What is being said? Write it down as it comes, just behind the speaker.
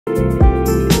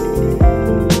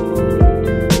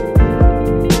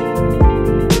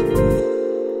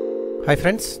Hi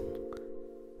friends,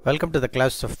 welcome to the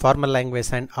class of formal language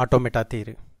and automata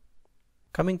theory.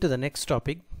 Coming to the next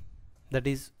topic, that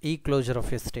is E-closure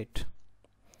of a state.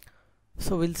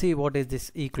 So we'll see what is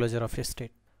this E-closure of a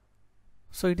state.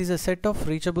 So it is a set of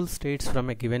reachable states from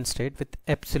a given state with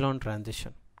epsilon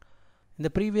transition. In the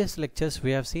previous lectures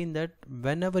we have seen that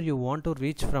whenever you want to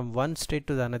reach from one state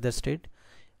to the another state,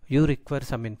 you require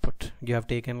some input. You have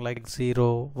taken like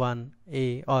 0, 1,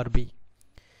 A or B.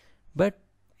 But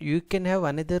you can have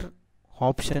another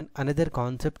option, another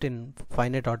concept in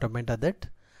finite automata, that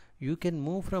you can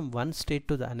move from one state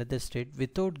to the another state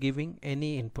without giving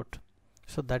any input.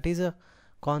 So that is a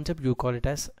concept, you call it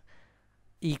as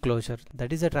E-closure.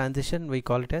 That is a transition, we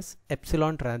call it as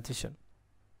epsilon transition.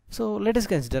 So let us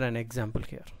consider an example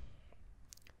here.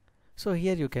 So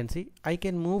here you can see I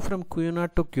can move from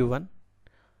Q0 to Q1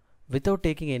 without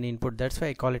taking any input. That's why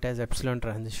I call it as epsilon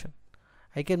transition.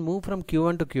 I can move from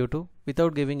Q1 to Q2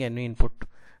 without giving any input.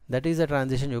 That is a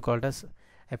transition you called as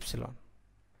epsilon.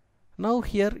 Now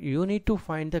here you need to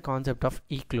find the concept of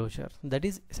E-closure. That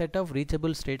is set of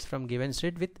reachable states from given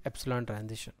state with epsilon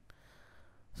transition.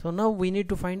 So now we need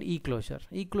to find E-closure.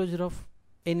 E-closure of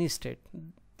any state.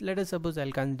 Let us suppose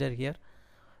I'll consider here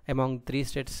among three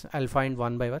states, I'll find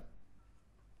one by one.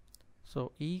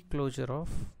 So E-closure of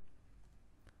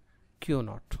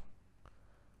Q0.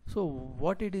 So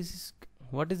what is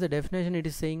the definition? It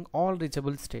is saying all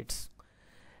reachable states.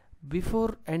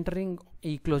 Before entering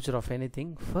E-closure of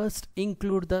anything, first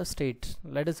include the state.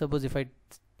 Let us suppose if I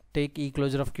take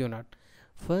E-closure of Q0,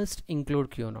 first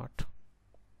include Q0.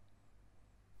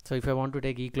 So if I want to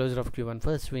take E-closure of Q1,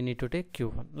 first we need to take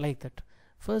Q1, like that.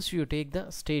 First you take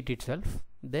the state itself,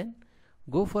 then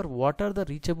go for what are the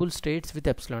reachable states with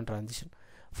epsilon transition.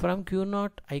 From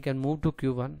Q0 I can move to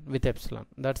Q1 with epsilon.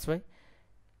 That's why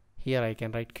here I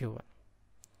can write Q1.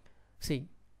 See,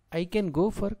 I can go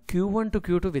for Q1 to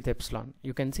Q2 with epsilon.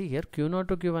 You can see here Q0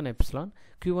 to Q1 epsilon,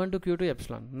 Q1 to Q2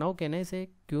 epsilon. Now can I say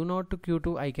Q0 to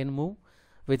Q2 I can move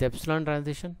with epsilon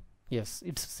transition? Yes,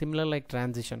 it's similar like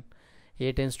transition.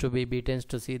 A tends to B, B tends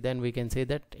to C, then we can say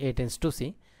that A tends to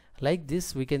C. Like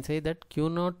this we can say that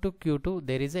Q0 to Q2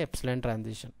 there is a epsilon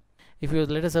transition. If you,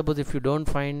 let us suppose if you don't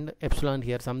find epsilon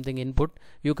here, something input,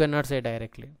 you cannot say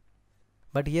directly.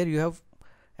 But here you have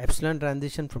epsilon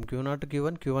transition from Q0 to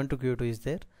Q1, Q1 to Q2 is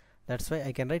there. That's why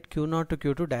I can write Q0 to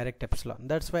Q2 direct epsilon.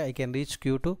 That's why I can reach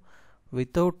Q2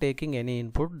 without taking any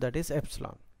input, that is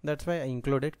epsilon. That's why I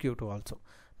included Q2 also.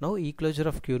 Now E-closure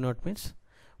of Q0 means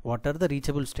what are the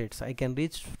reachable states? I can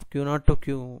reach Q0 to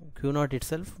Q0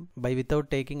 itself by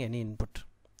without taking any input.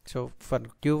 So for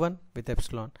Q1 with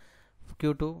epsilon,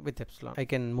 Q2 with epsilon, I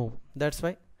can move. That's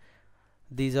why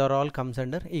these are all comes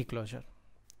under E-closure.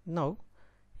 Now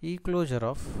E-closure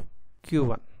of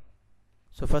Q1.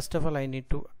 So first of all I need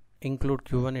to include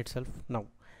Q1 itself. Now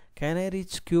can I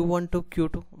reach Q1 to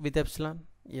Q2 with epsilon?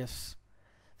 Yes.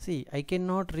 See, I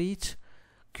cannot reach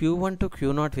Q1 to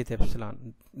Q0 with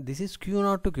epsilon. This is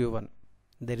Q0 to Q1.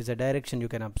 There is a direction you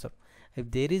can observe. If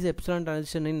there is epsilon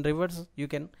transition in reverse, you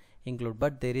can include,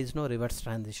 but there is no reverse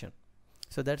transition.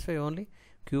 So that's why only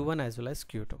Q1 as well as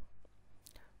Q2.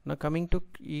 Now coming to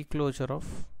E-closure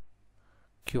of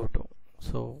Q2.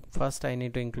 So first I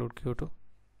need to include Q2,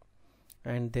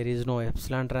 and there is no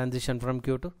epsilon transition from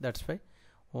Q2. That's why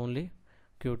only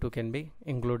Q2 can be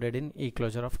included in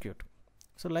E-closure of Q2.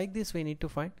 So like this we need to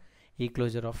find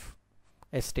E-closure of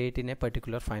a state in a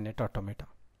particular finite automata.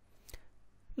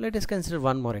 Let us consider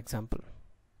one more example.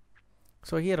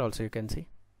 So here also you can see,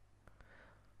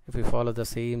 if we follow the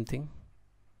same thing,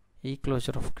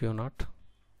 E-closure of Q0.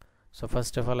 So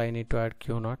first of all I need to add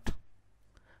Q0.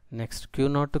 Next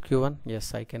Q0 to Q1,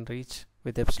 yes, I can reach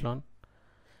with epsilon.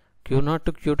 Q0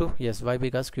 to Q2, yes, why?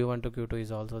 Because Q1 to Q2 is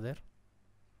also there.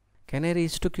 Can I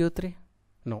reach to Q3?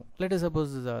 No. Let us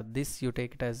suppose this you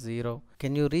take it as 0.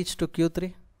 Can you reach to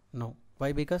Q3? No.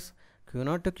 Why? Because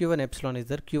Q0 to Q1 epsilon is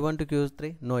there, Q1 to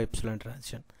Q3 no epsilon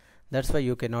transition. That's why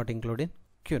you cannot include in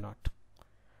Q0.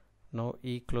 Now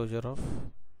E-closure of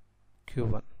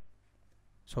Q1.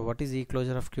 So what is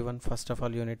E-closure of Q1? First of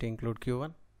all you need to include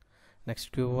Q1.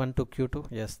 Next Q1 to Q2,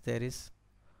 yes, there is.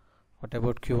 What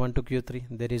about Q1 to Q3?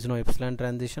 There is no epsilon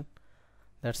transition.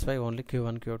 That's why only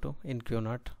Q1, Q2 in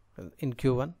Q0, in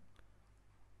Q1.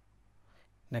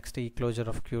 Next E-closure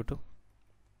of Q2.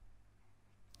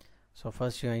 So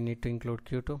first I need to include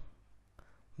Q2.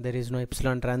 There is no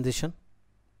epsilon transition.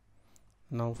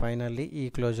 Now finally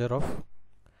E-closure of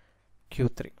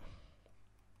Q3.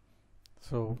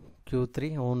 So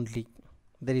Q3 only,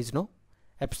 there is no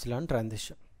epsilon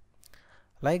transition.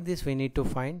 Like this we need to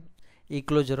find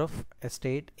E-closure of a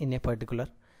state in a particular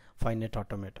finite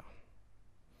automata.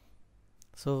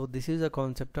 So this is a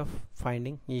concept of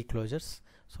finding e-closures.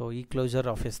 So e-closure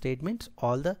of a statement,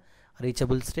 all the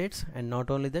reachable states, and not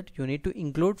only that, you need to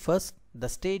include first the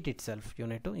state itself. You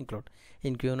need to include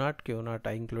in Q0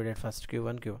 I included first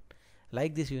Q1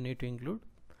 like this you need to include.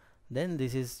 Then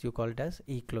this is, you call it as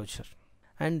e-closure,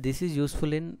 and this is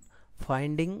useful in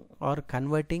finding or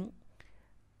converting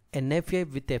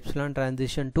NFA with epsilon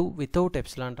transition to without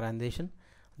epsilon transition.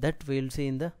 That we'll see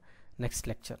in the next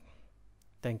lecture.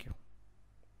 Thank you.